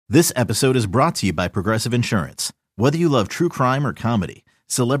This episode is brought to you by Progressive Insurance. Whether you love true crime or comedy,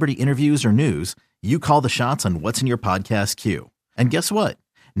 celebrity interviews or news, you call the shots on what's in your podcast queue. And guess what?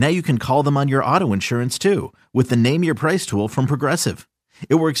 Now you can call them on your auto insurance too with the Name Your Price tool from Progressive.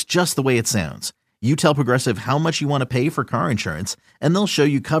 It works just the way it sounds. You tell Progressive how much you want to pay for car insurance, and they'll show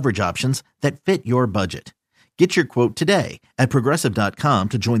you coverage options that fit your budget. Get your quote today at Progressive.com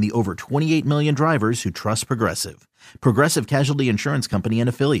to join the over 28 million drivers who trust Progressive. Progressive Casualty Insurance Company and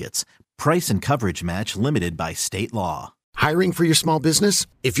Affiliates. Price and coverage match limited by state law. Hiring for your small business?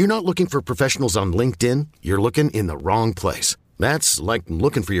 If you're not looking for professionals on LinkedIn, you're looking in the wrong place. That's like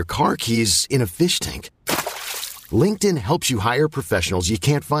looking for your car keys in a fish tank. LinkedIn helps you hire professionals you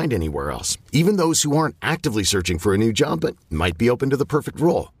can't find anywhere else, even those who aren't actively searching for a new job but might be open to the perfect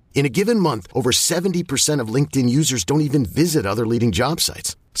role. In a given month, over 70% of LinkedIn users don't even visit other leading job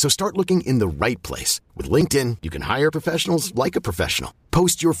sites. So start looking in the right place. With LinkedIn, you can hire professionals like a professional.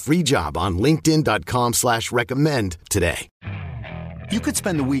 Post your free job on linkedin.com/recommend today. You could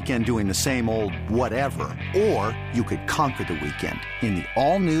spend the weekend doing the same old whatever, or you could conquer the weekend in the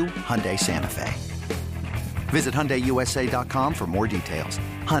all-new Hyundai Santa Fe. Visit HyundaiUSA.com for more details.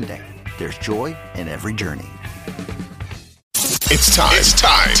 Hyundai, there's joy in every journey. It's time.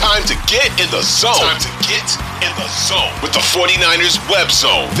 Time to get in the zone. Time to get in the zone with the 49ers web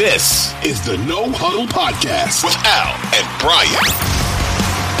zone. This is the No Huddle Podcast with Al and Brian.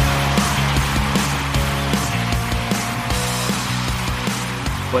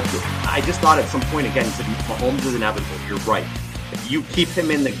 But I just thought at some point, again, he said Mahomes is inevitable. You're right. If you keep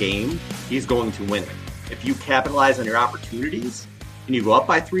him in the game, he's going to win it. If you capitalize on your opportunities and you go up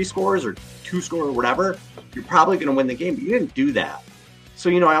by 3 scores or 2 scores or whatever, you're probably going to win the game, but you didn't do that. So,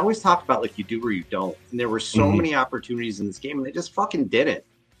 I always talk about like you do or you don't. And there were so many opportunities in this game and they just fucking didn't.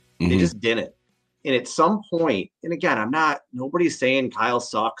 They just didn't. And at some point, and again, nobody's saying Kyle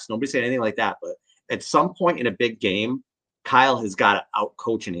sucks. Nobody's saying anything like that. But at some point in a big game, Kyle has got to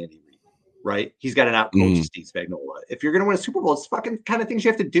outcoach an Andy Reid, right? He's got to outcoach Steve Spagnuolo. If you're going to win a Super Bowl, it's fucking kind of things you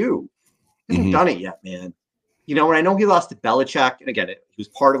have to do. He hasn't done it yet, man. And I know he lost to Belichick, and again, he was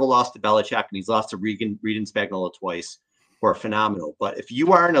part of a loss to Belichick, and he's lost to Reid and Spagnuolo twice, who are phenomenal. But if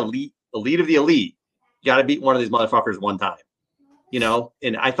you are an elite of the elite, you got to beat one of these motherfuckers one time,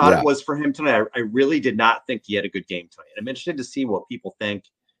 And I thought it was for him tonight. I really did not think he had a good game tonight. I'm interested to see what people think.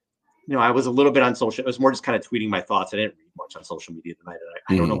 I was a little bit on social. It was more just kind of tweeting my thoughts. I didn't read much on social media tonight,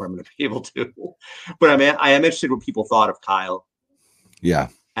 and I don't know where I'm going to be able to. But I am interested what people thought of Kyle. Yeah.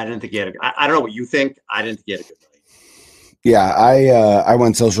 I didn't think he had I don't know what you think. I didn't think he had a good night. Yeah, I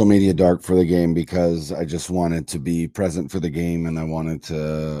went social media dark for the game because I just wanted to be present for the game, and I wanted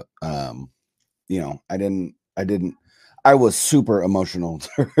to, I was super emotional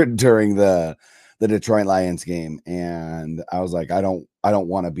during the Detroit Lions game, and I was like, I don't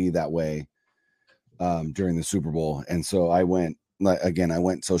want to be that way during the Super Bowl, and so I went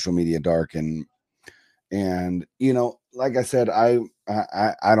social media dark, and like I said, I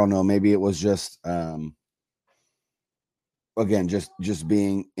don't know. Maybe it was just, again, just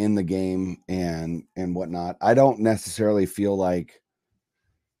being in the game and whatnot. I don't necessarily feel like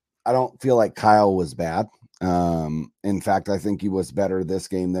Kyle was bad. In fact, I think he was better this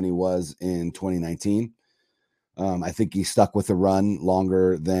game than he was in 2019. I think he stuck with the run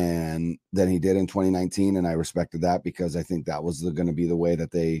longer than he did in 2019. And I respected that because I think that was going to be the way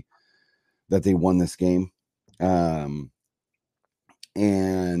that they won this game.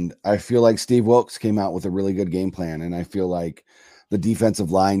 And I feel like Steve Wilkes came out with a really good game plan. And I feel like the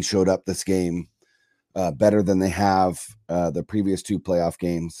defensive line showed up this game better than they have the previous 2 playoff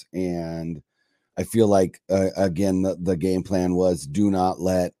games. And I feel like, again, the game plan was do not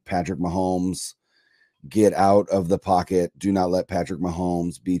let Patrick Mahomes get out of the pocket. Do not let Patrick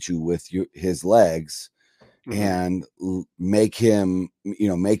Mahomes beat you with his legs. And make him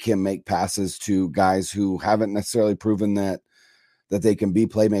make passes to guys who haven't necessarily proven that they can be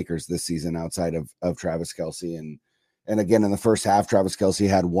playmakers this season outside of Travis Kelce. And again, in the first half, Travis Kelce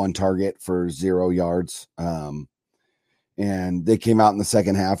had 1 target for 0 yards. And they came out in the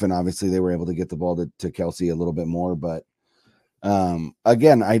second half, and obviously they were able to get the ball to Kelce a little bit more. But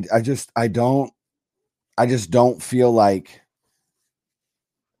again, I just don't feel like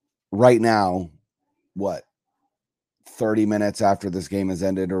right now, 30 minutes after this game has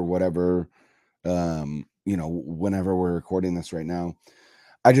ended or whatever, whenever we're recording this right now,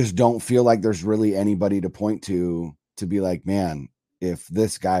 I just don't feel like there's really anybody to point to be like, man, if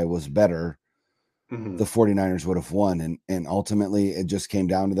this guy was better, the 49ers would have won. And ultimately it just came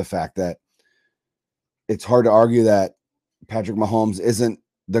down to the fact that it's hard to argue that Patrick Mahomes isn't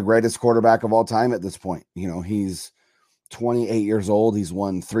the greatest quarterback of all time at this point. He's 28 years old. He's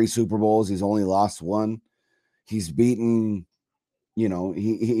won 3 Super Bowls. He's only lost 1. He's beaten,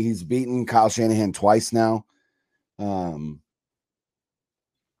 he's beaten Kyle Shanahan twice now. And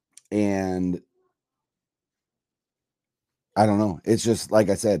I don't know. It's just, like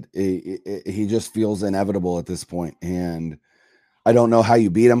I said, he just feels inevitable at this point. And I don't know how you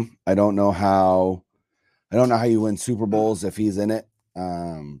beat him. I don't know how you win Super Bowls if he's in it.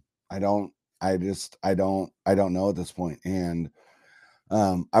 I don't know at this point. And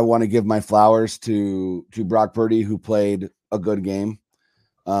I want to give my flowers to Brock Purdy, who played a good game.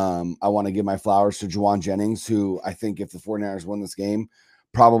 I want to give my flowers to Juwan Jennings, who I think if the 49ers win this game,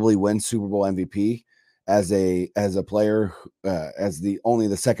 probably wins Super Bowl MVP as a player, as the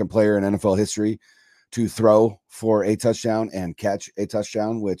second player in NFL history to throw for a touchdown and catch a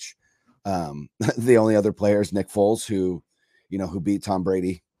touchdown, which the only other player is Nick Foles, who beat Tom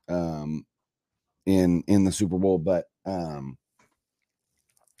Brady in the Super Bowl. But I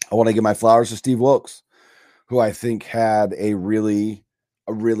want to give my flowers to Steve Wilkes, who I think had a really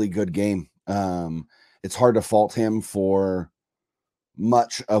good game. It's hard to fault him for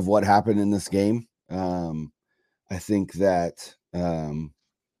much of what happened in this game. I think that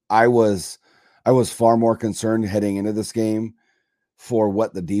I was far more concerned heading into this game for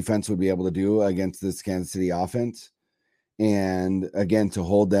what the defense would be able to do against this Kansas City offense. And again, to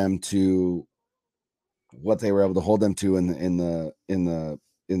hold them to what they were able to hold them to in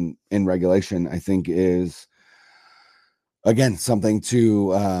regulation, I think is, again, something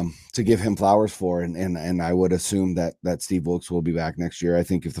to give him flowers for. And I would assume that Steve Wilkes will be back next year. I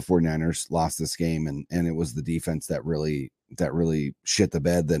think if the 49ers lost this game and it was the defense that really shit the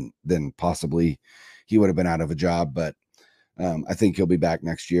bed, then possibly he would have been out of a job. But I think he'll be back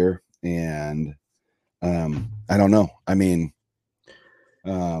next year. And I don't know. I mean,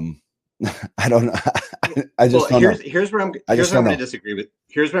 I don't know. I just don't know. Here's where I'm going to disagree with.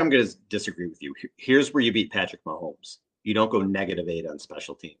 Here's where I'm going to disagree with you. Here's where you beat Patrick Mahomes. You don't go -8 on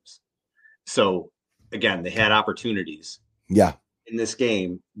special teams. So again, they had opportunities. Yeah. In this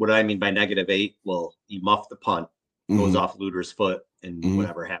game, what do I mean by -8? Well, you muff the punt, goes off Luter's foot, and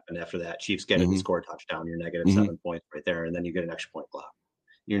whatever happened after that, Chiefs get it and score a touchdown. You're -7 points right there, and then you get an extra point clock.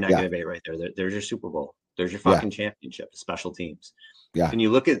 You're -8 right there. There's your Super Bowl. There's your fucking championship. Special teams. Yeah. And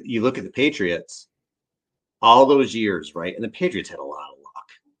you look at the Patriots. All those years, right? And the Patriots had a lot of luck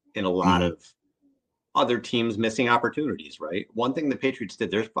and a lot of other teams missing opportunities, right? One thing the Patriots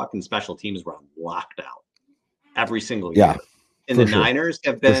did, their fucking special teams were on lockdown every single year. And the Niners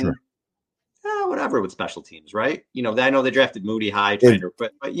have been whatever with special teams, right? I know they drafted Moody high, but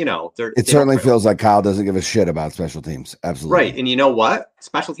it certainly feels like Kyle doesn't give a shit about special teams. Absolutely. Right. And you know what?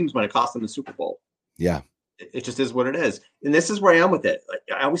 Special teams might have cost them the Super Bowl. Yeah. It just is what it is. And this is where I am with it. Like,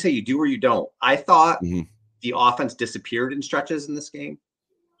 I always say you do or you don't. I thought the offense disappeared in stretches in this game,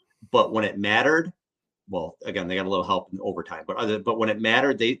 but when it mattered, well, again, they got a little help in overtime, but when it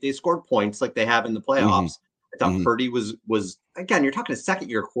mattered, they scored points like they have in the playoffs. I thought Purdy was again, you're talking a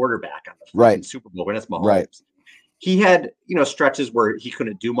second-year quarterback on the Super Bowl, and it's Mahomes. Right. He had, stretches where he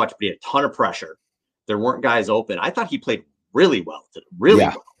couldn't do much, but he had a ton of pressure. There weren't guys open. I thought he played really well in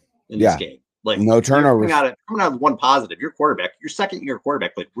this game. Like, no turnovers. Coming out with one positive, your second-year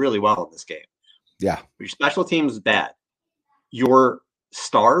quarterback played really well in this game. Yeah. Your special teams is bad. Your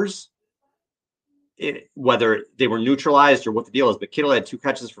stars, whether they were neutralized or what the deal is, but Kittle had 2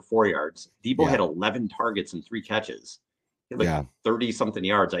 catches for 4 yards. Debo had 11 targets and 3 catches. He had 30-something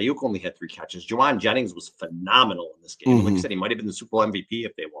yards. Ayuk only had 3 catches. Juwan Jennings was phenomenal in this game. Like I said, he might have been the Super Bowl MVP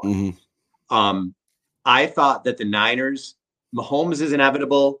if they won. I thought that the Niners, Mahomes is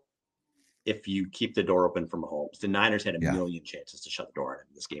inevitable if you keep the door open for Mahomes. The Niners had a million chances to shut the door on him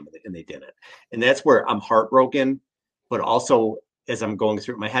in this game, and they didn't. And that's where I'm heartbroken, but also as I'm going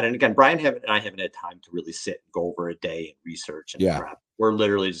through my head. And again, Brian and I haven't had time to really sit and go over a day and research and prep. We're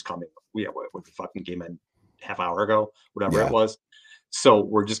literally just coming. What the fucking game in half hour ago, whatever it was. So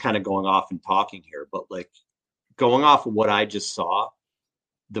we're just kind of going off and talking here. But like going off of what I just saw,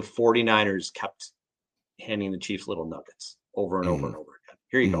 the 49ers kept handing the Chiefs little nuggets over and over and over again.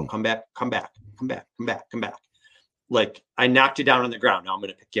 Here you go. Come back. Like, I knocked you down on the ground. Now I'm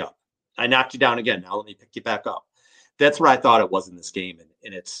going to pick you up. I knocked you down again. Now let me pick you back up. That's what I thought it was in this game.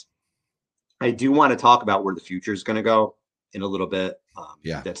 And I do want to talk about where the future is going to go in a little bit.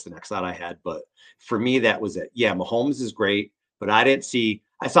 That's the next thought I had. But for me, that was it. Yeah, Mahomes is great, but I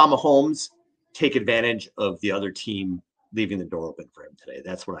saw Mahomes take advantage of the other team leaving the door open for him today.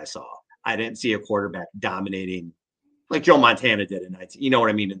 That's what I saw. I didn't see a quarterback dominating like Joe Montana did in 19. You know what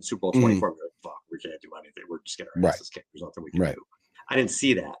I mean? In Super Bowl 24, we're like, fuck, we can't do anything. We're just getting our asses kicked. There's nothing we can do. I didn't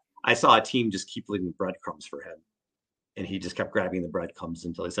see that. I saw a team just keep leaving breadcrumbs for him. And he just kept grabbing the breadcrumbs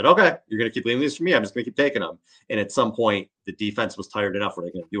until he said, okay, you're going to keep leaving these for me. I'm just going to keep taking them. And at some point, the defense was tired enough where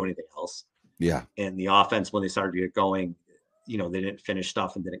they couldn't do anything else. Yeah. And the offense, when they started to get going, they didn't finish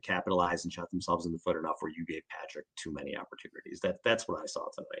stuff and didn't capitalize and shot themselves in the foot enough where you gave Patrick too many opportunities. That's what I saw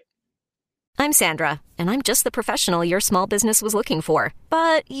tonight. I'm Sandra, and I'm just the professional your small business was looking for.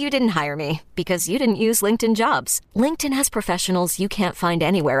 But you didn't hire me because you didn't use LinkedIn Jobs. LinkedIn has professionals you can't find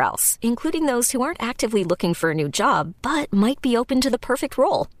anywhere else, including those who aren't actively looking for a new job, but might be open to the perfect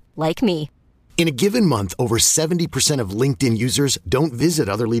role, like me. In a given month, over 70% of LinkedIn users don't visit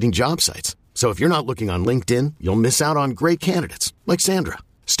other leading job sites. So if you're not looking on LinkedIn, you'll miss out on great candidates like Sandra.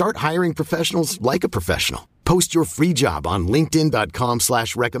 Start hiring professionals like a professional. Post your free job on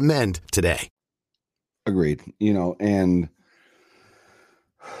linkedin.com/recommend today. Agreed.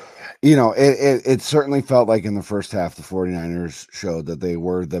 It certainly felt like in the first half, the 49ers showed that they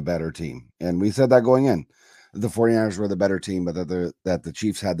were the better team. And we said that going in. The 49ers were the better team, but that the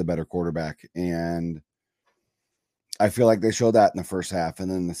Chiefs had the better quarterback. And I feel like they showed that in the first half.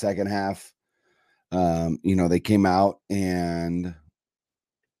 And then the second half, they came out and,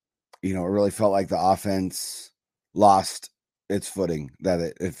 it really felt like the offense lost its footing that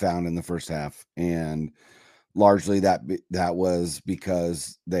it found in the first half. And largely that was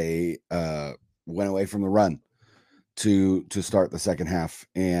because they went away from the run to start the second half.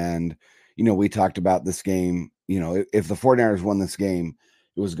 And, we talked about this game, if the 49ers won this game,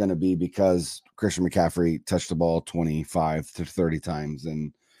 it was going to be because Christian McCaffrey touched the ball 25 to 30 times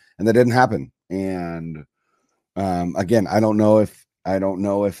and that didn't happen. And again, I don't know if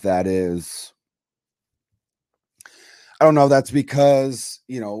that is, I don't know if that's because,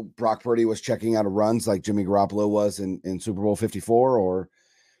 Brock Purdy was checking out of runs like Jimmy Garoppolo was in Super Bowl 54, or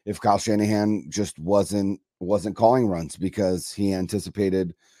if Kyle Shanahan just wasn't calling runs because he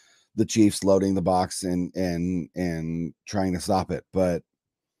anticipated the Chiefs loading the box and trying to stop it. But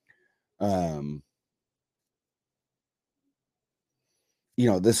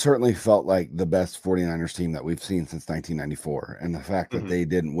this certainly felt like the best 49ers team that we've seen since 1994. And the fact that they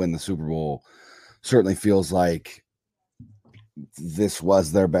didn't win the Super Bowl certainly feels like this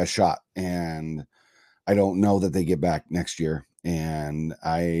was their best shot. And I don't know that they get back next year. And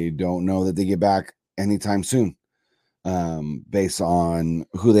I don't know that they get back anytime soon, based on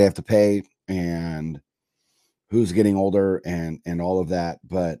who they have to pay and who's getting older and all of that.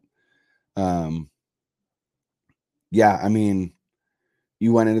 But yeah, I mean,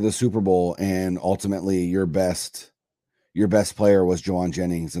 you went into the Super Bowl and ultimately your best player was Juwan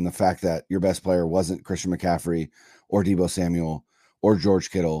Jennings. And the fact that your best player wasn't Christian McCaffrey or Deebo Samuel or George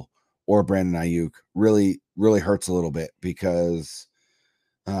Kittle or Brandon Ayuk really, really hurts a little bit because,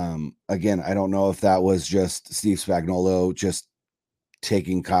 again, I don't know if that was just Steve Spagnuolo just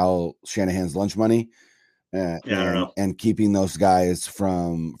taking Kyle Shanahan's lunch money and keeping those guys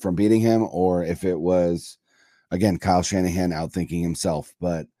from beating him, or if it was, again, Kyle Shanahan outthinking himself.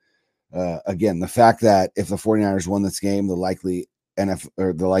 But again, the fact that if the 49ers won this game, the likely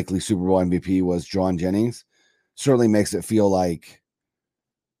Super Bowl MVP was Juwan Jennings certainly makes it feel like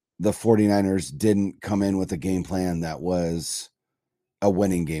the 49ers didn't come in with a game plan that was a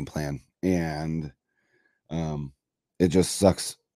winning game plan. And it just sucks